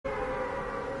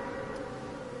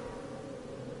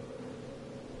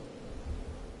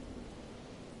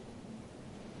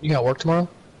You got work tomorrow?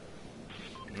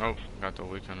 Nope, got the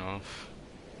weekend off.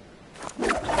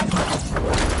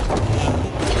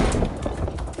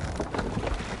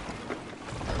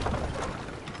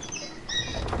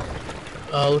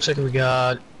 Looks like we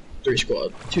got 3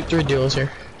 duels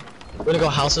here. We're gonna go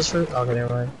houses first? Okay,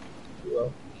 never mind.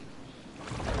 Well.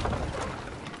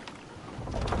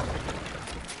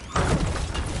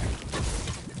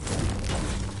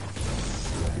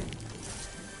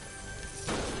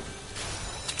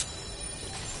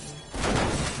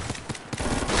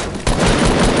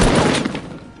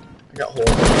 I got holes.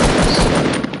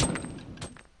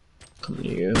 Coming to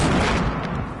you.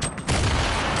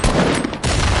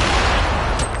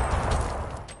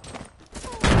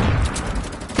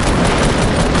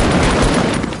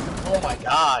 Oh my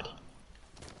god.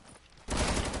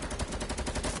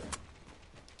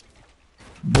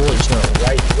 Bullets went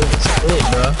right through the split,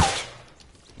 bro.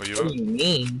 What do you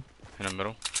mean? In the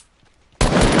middle?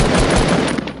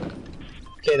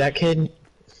 Okay, that kid.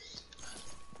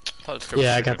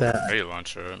 Yeah, I got that. A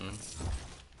launcher.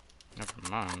 Never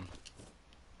mind.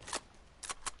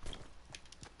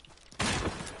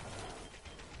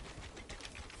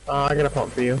 I got a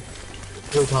pump for you.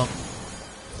 Blue pump.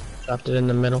 Dropped it in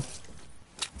the middle.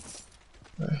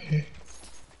 Right here.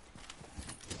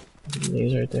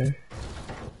 These right there.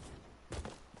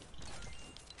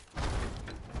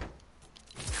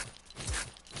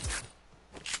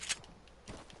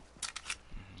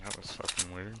 That was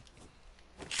fucking weird.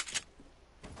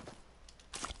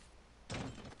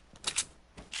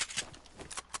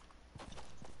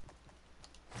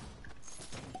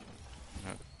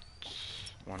 That's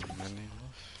 1 minute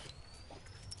left.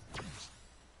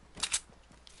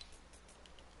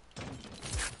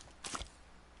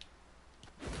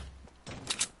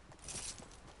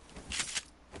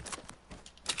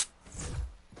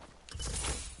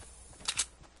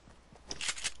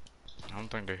 I don't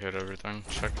think they hit everything.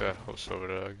 Check that house over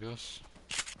there, I guess.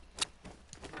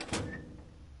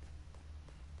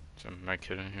 There's a mech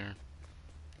hit in here.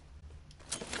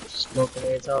 Smoking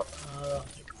it out.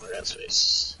 Take more gas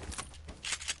face.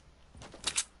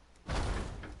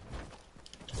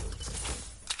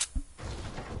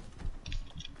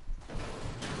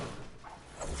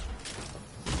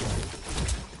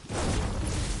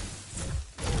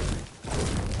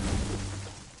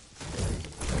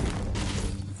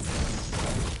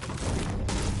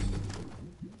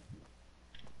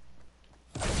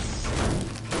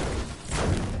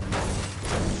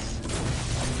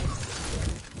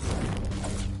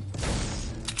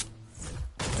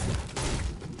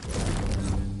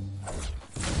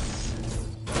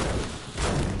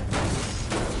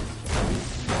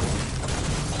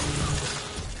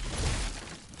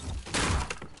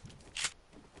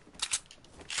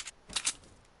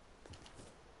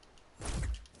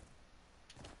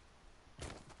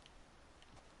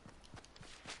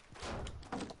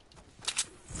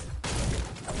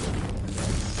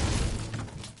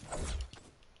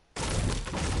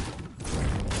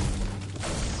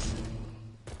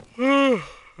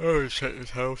 Oh, check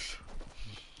this house.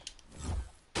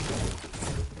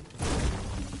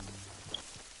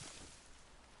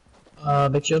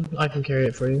 Big shield, I can carry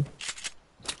it for you.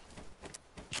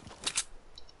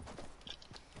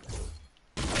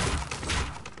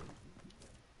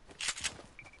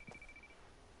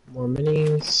 More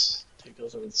minis. Take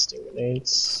those over the sting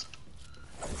grenades.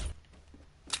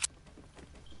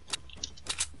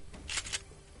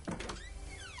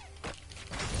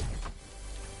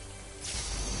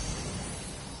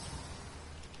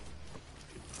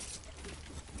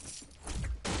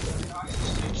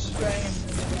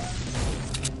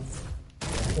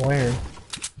 Where?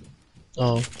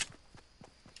 Oh.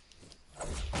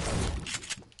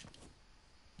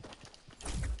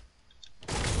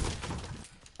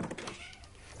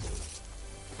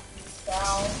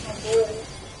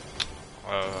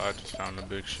 I just found a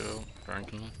big shell,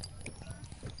 randomly.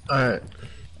 Alright.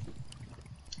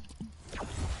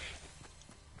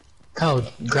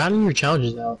 Kyle, grinding your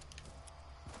challenges out.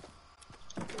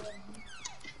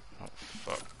 Oh,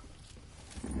 fuck.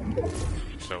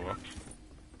 So,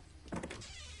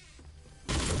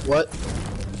 What?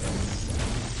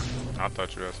 I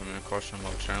thought you were asking me a question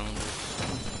about challenges.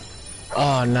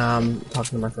 Oh, nah, I'm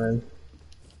talking to my friend.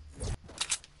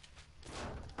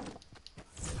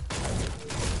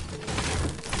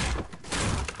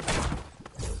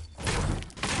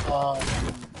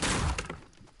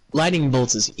 Lightning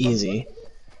bolts is easy.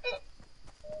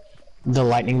 The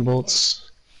lightning bolts.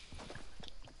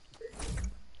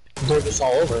 They're just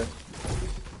all over.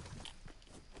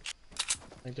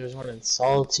 Like there's one in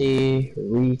salty,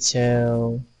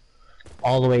 retail,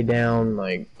 all the way down,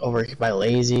 like over by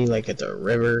Lazy, like at the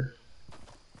river.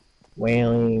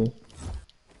 Whaling.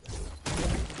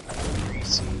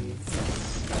 Crazy.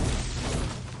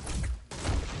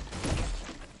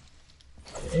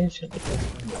 Okay, shut the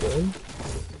fuck up.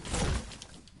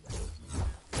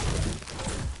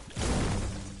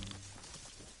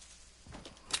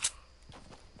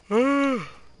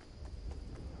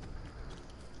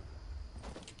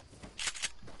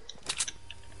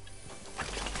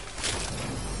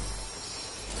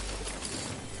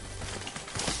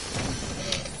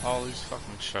 All these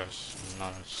fucking chests,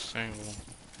 not a single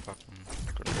fucking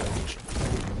grenade launcher.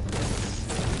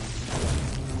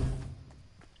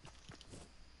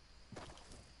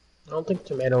 I don't think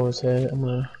tomato was hit. I'm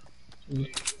gonna.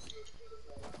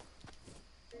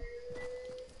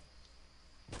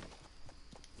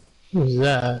 Who's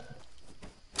that?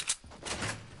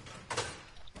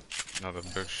 Another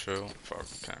big shield. Fuck,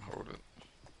 can't hold it.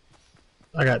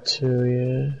 I got two,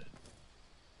 yeah.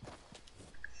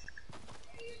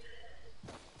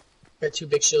 Got two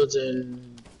big shields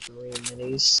and 3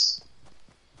 minis.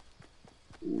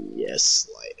 Yes,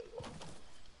 light.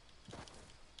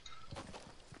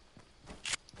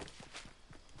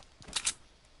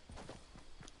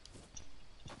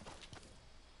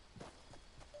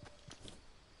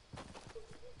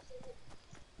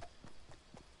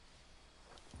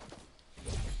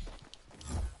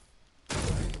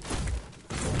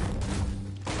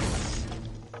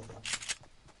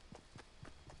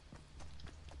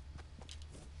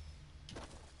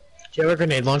 Do you have a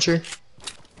grenade launcher?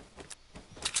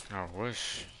 I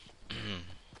wish.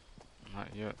 Not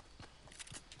yet.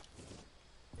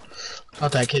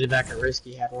 Thought that kid back at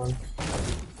Risky had one.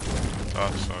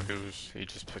 Thought so. He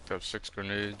just picked up 6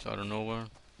 grenades out of nowhere.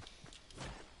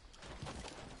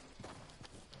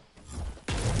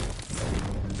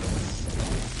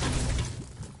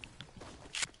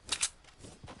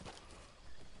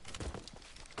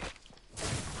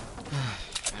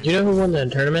 You know who won the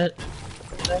tournament?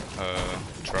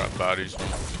 Trap bodies.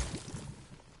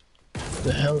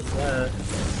 The hell is that?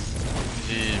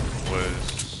 He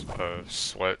was a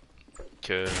sweat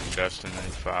kid in Destiny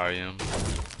for IM.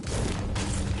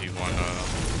 He won,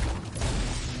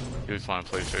 he was playing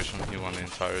PlayStation. He won the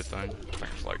entire thing. I think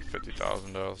it was like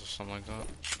 $50,000 or something like that.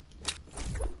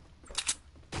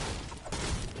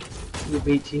 You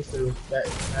beat Tifu. That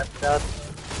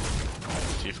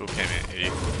Tifu came in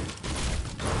 8th.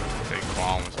 I think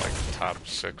Quan was like top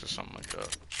 6 or something like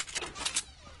that.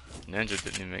 Ninja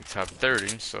didn't even make top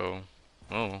 30, so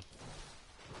oh.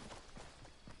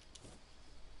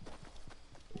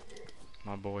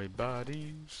 My boy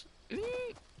bodies.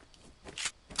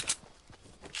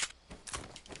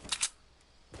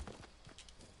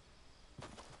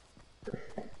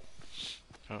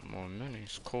 Got more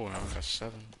minis. Cool, now I got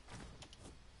 7.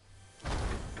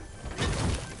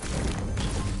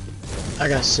 I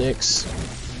got 6.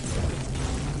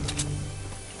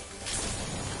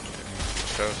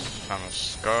 Chest, found a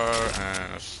scar,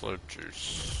 and a slurp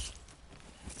juice.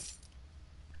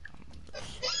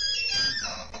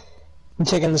 You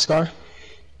taking the scar?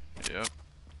 Yep.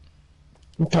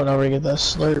 I'm coming over to get that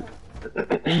slurp.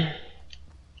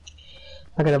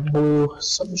 I got a blue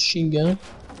submachine gun.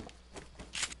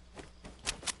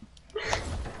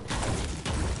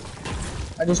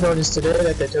 I just noticed today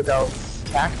that they took out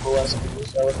tactical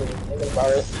lessons, so I wasn't even thinking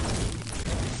about it.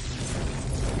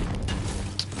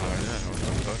 Oh yeah, what the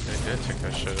fuck? They did take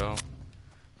that shit out.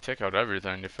 Take out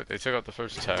everything. They took out the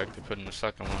first tag, they put in the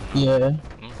second one. Yeah.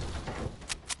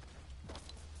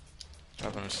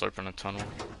 Having a slurp in a tunnel.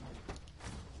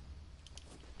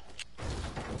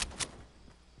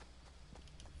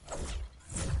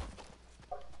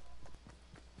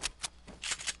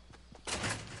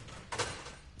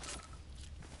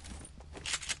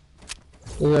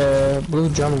 There's a blue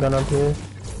drum gun up here.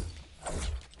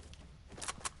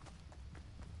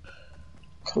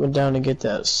 Coming down to get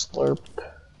that slurp.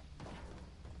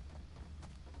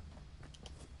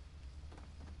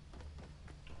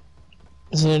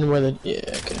 Is it in where the... yeah,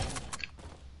 okay.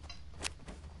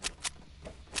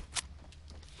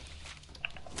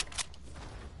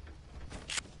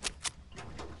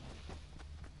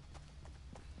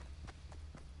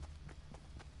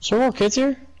 So more kids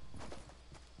here?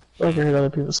 I can hear other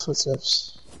people's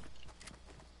footsteps.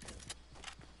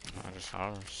 Not just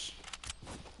ours.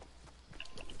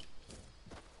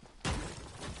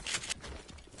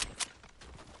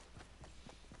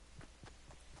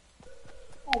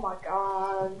 Oh my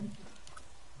god.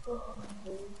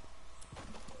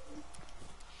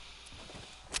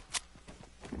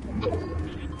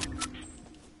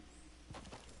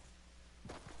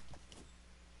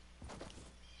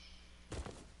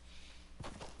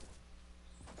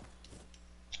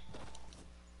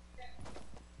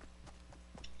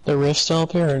 The rift still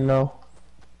up here or no?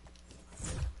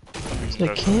 Is it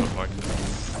a kid? Like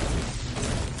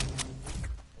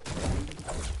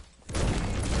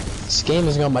This game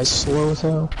is going by slow as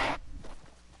hell.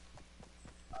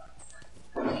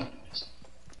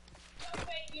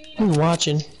 Who's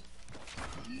watching?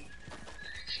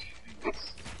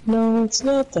 No, it's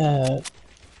not that.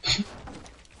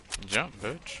 jump,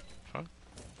 bitch. Fuck.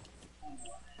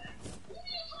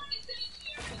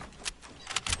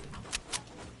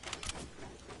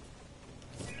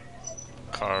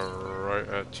 Car right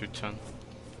at 210.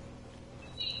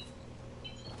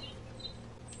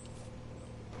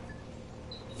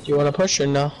 Do you want to push or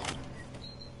no?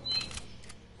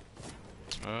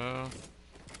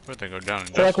 Where'd they go down? I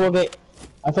feel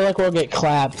like we'll get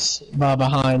clapped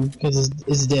behind because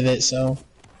it's divot. So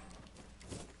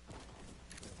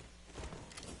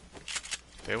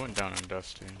They went down in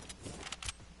Dusty.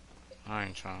 I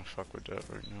ain't trying to fuck with that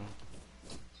right now.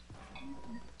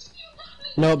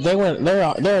 nope, they went. They're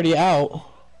already out.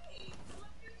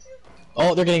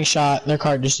 Oh, they're getting shot. Their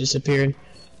car just disappeared.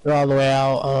 They're all the way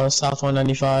out, south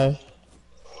 195.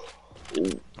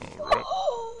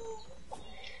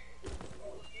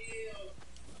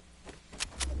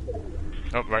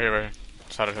 Oh, oh, right here, right here.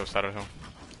 Side of the hill, side of the hill.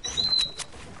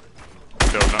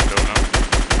 Building up, building up.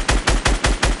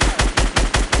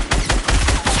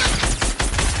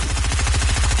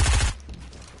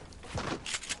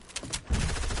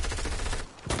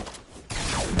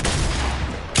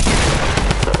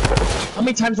 How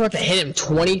many times do I have to hit him?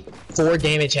 24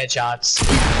 damage headshots.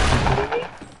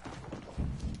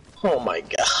 Oh my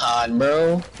god,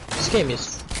 bro. This game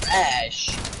is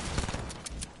trash.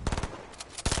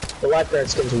 The WhiteBxpe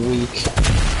skin's weak.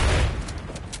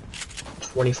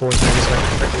 24 times my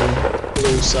freaking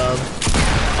blue sub.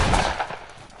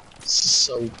 This is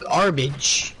so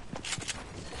garbage.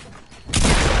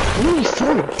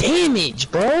 24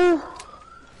 damage, bro.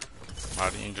 Why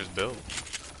didn't you just build?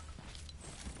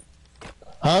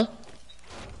 Huh?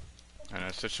 In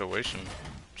that situation,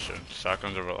 shit,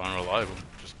 shotguns are unreliable.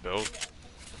 Just build.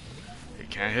 He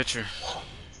can't hit you.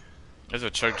 There's a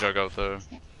chug jug out there.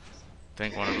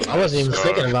 Think one of them. I wasn't even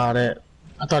thinking about it.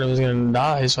 I thought he was gonna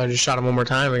die, so I just shot him one more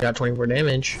time and got 24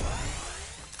 damage.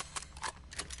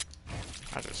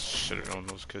 I just shitted on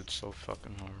those kids so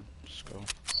fucking hard. Let's go.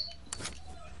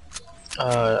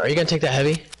 Are you gonna take that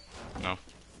heavy? No. I'm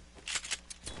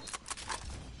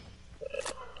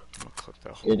gonna click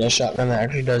that whole. Yeah, that shotgun that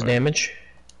actually does damage.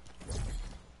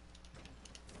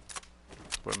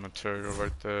 Put material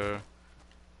right there.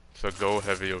 It's a go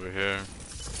heavy over here.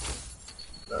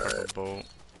 Alright. Bolt.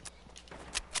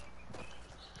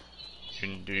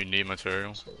 Do you need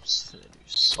material?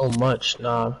 So much,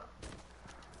 nah.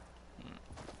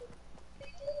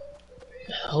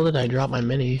 How did I drop my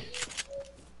mini?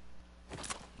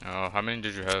 Oh, how many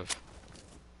did you have?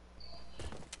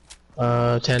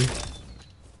 10.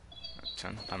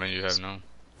 10. How many do you have now?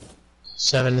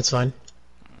 7, it's fine.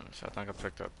 So I think I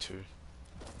picked up 2.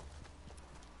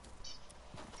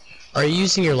 Are you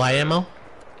using your light ammo?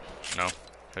 No.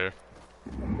 Here.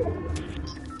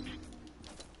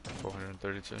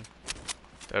 432.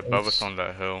 They're above us on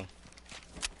that hill.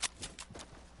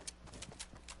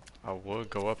 I would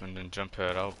go up and then jump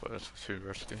head out, but it's too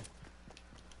risky.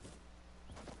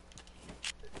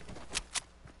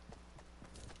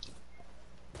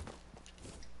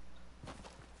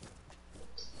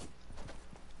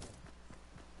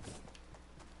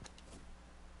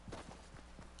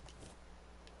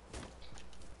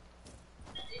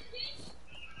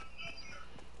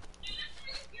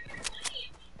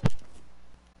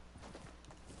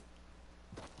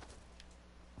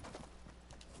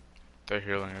 They're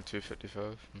healing at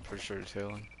 255. I'm pretty sure he's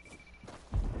healing.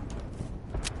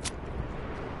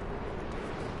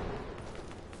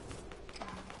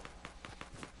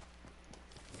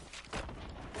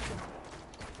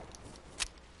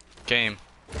 Game.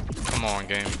 Come on,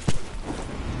 game.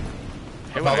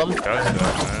 Hey, Above him? does that,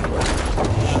 man.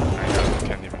 I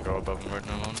can't even go above him right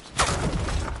now.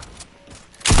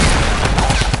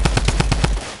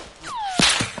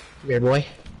 Come here, boy.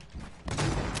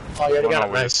 Oh, you already got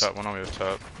it, nice. One on your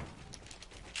top.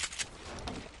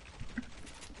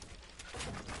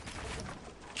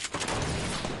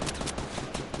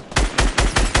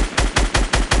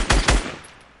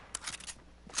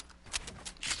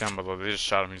 He's down below. They just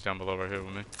shot him. He's down below right here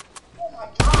with me.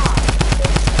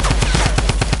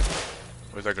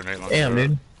 Where's that grenade launcher? Damn,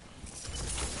 dude.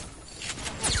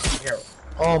 Here.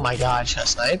 Oh my god, got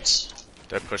sniped.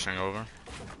 They're pushing over.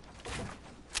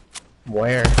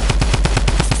 Where?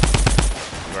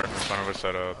 Right in front of us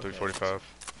at 345.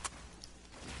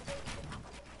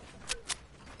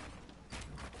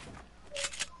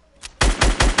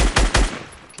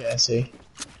 Okay, I see.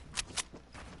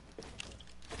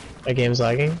 My game's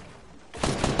lagging.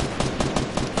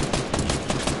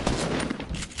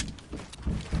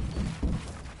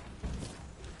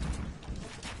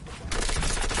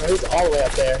 Oh, he's all the way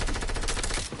up there.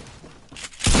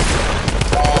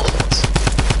 Oh.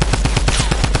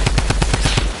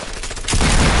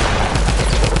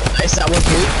 Nice, that one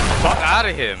too. Fuck out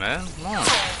of here, man. Come on.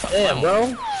 Damn, bro.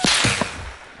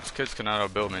 These kids can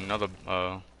outbuild me. Another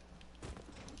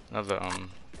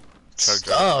chug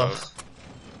Stuff.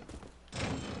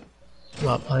 I'm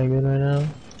not playing good right now.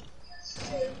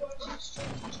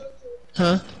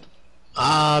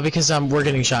 Huh? Because we're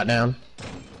getting shot down.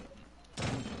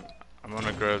 I'm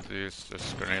gonna grab this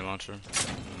grenade launcher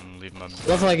and leave my.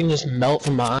 Love how I can just melt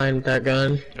from behind with that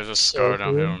gun. There's a scar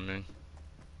down here on me.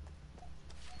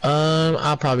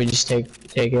 I'll probably just take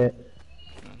it. Yeah,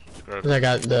 grab 'Cause I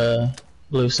got the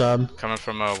blue sub. Coming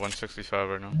from 165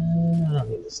 right now. I don't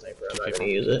need the sniper. I'm not gonna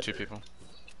use it. 2 people.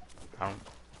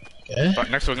 Okay. Fuck,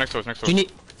 next to us. Do you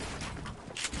need?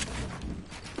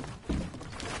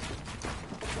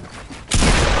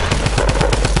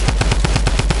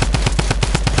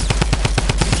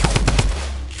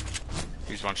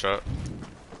 He's one shot.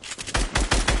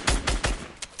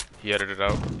 He edited it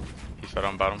out. He fell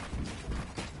on bottom.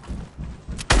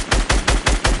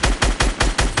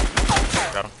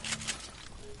 Got him.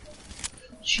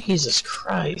 Jesus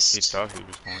Christ. He thought he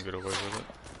was going to get away with it.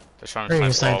 They're trying Are you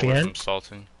to snipe all sniping of in? them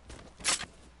salting.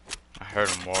 I heard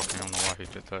him walking. I don't know why he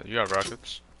did that. You got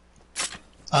rockets?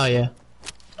 Oh yeah.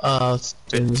 Let's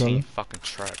do 15 something. fucking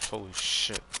traps. Holy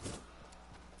shit.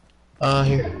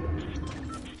 Here.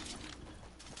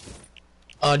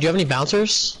 Do you have any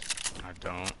bouncers? I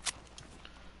don't.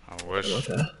 I wish.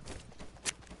 Okay.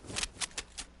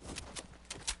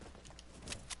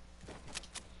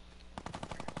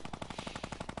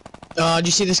 Did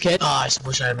you see this kid? Oh, I just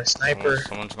wish I had my sniper.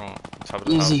 Someone's going on top of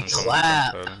the Easy house.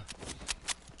 clap.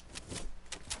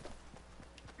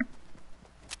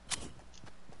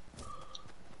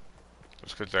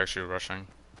 Those kids are actually rushing.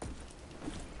 I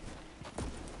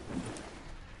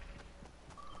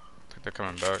think they're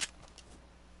coming back.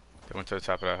 They went to the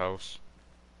top of that house.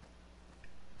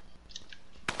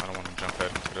 I don't want to jump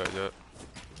head into that yet.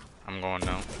 I'm going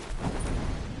now.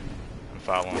 I'm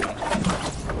following them.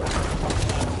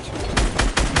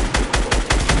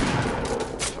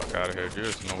 Fuck out of here.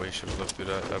 There's no way you should have lived through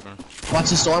that ever. Watch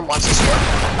the storm. Watch the storm.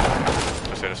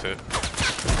 That's it.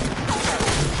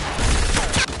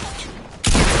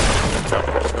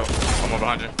 Let's go. One more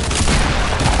behind you.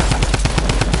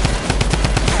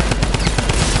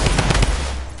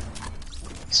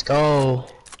 Let's go.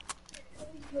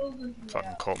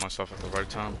 Fucking caught myself at the right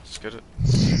time. Let's get it.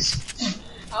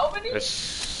 How many? There's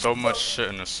so much shit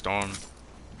in the storm.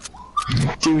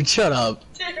 Dude, shut up.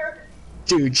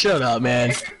 Dude, shut up,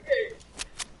 man.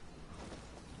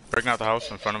 Breaking out the house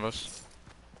in front of us.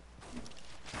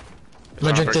 I'm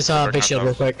gonna drink this big shield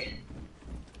real quick.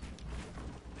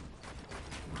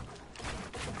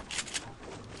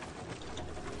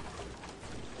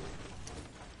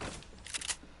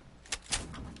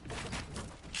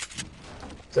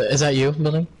 Is that you,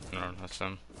 Billy? No, that's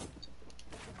them.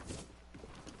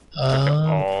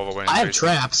 All the way in I have base.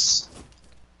 traps.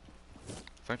 I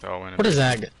think they're all in. What is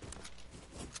that?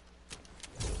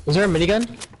 Is there a minigun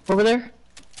over there?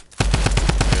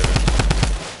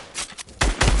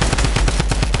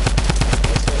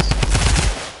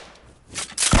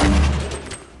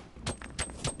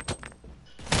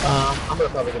 I'm gonna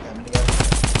probably get that minigun.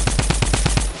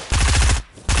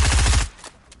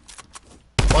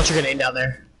 Launch your grenade down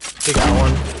there. We got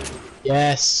one.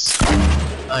 Yes.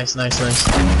 Nice. They're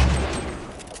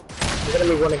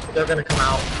gonna be running. They're gonna come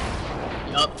out.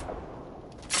 Yup.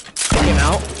 They came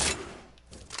out.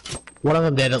 One of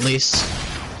them did at least.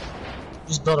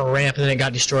 Just built a ramp and then it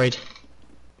got destroyed.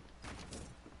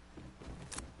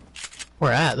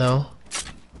 Where at though?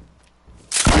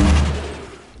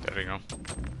 There we go.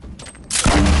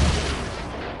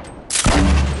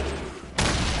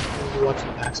 Watch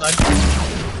the backside.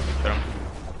 Hit him.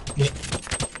 Yeah.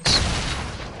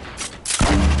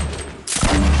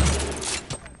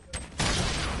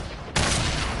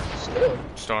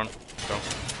 Storm. Go.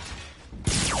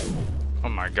 Oh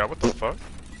my god, what the fuck?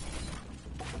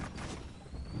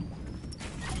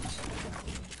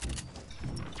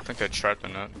 I think I trapped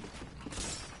in that.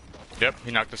 Yep,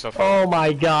 he knocked himself out. Oh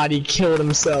my god, he killed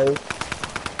himself.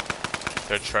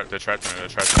 They're trapped in it.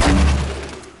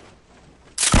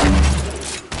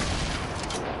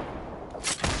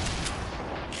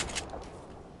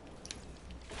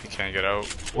 He can't get out.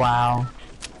 Wow.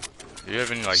 Do you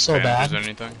have any like So bandages bad. or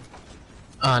anything?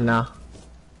 No.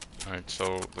 Alright,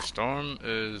 so the storm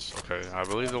is okay. I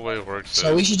believe the way it works So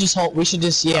is we should just hold. We should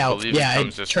just I believe it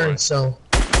comes this way. turns so.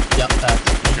 Yep, that's.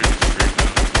 shoot straight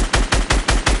down.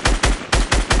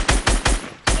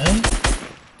 Okay.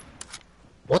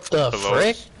 What the Below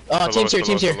frick? us. Oh, Below team's us, here, below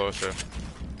team's us, here. below us, yeah.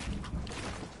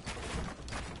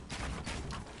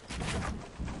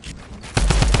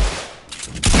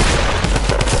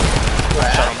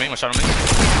 Where Shot at? on me, one shot on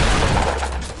me.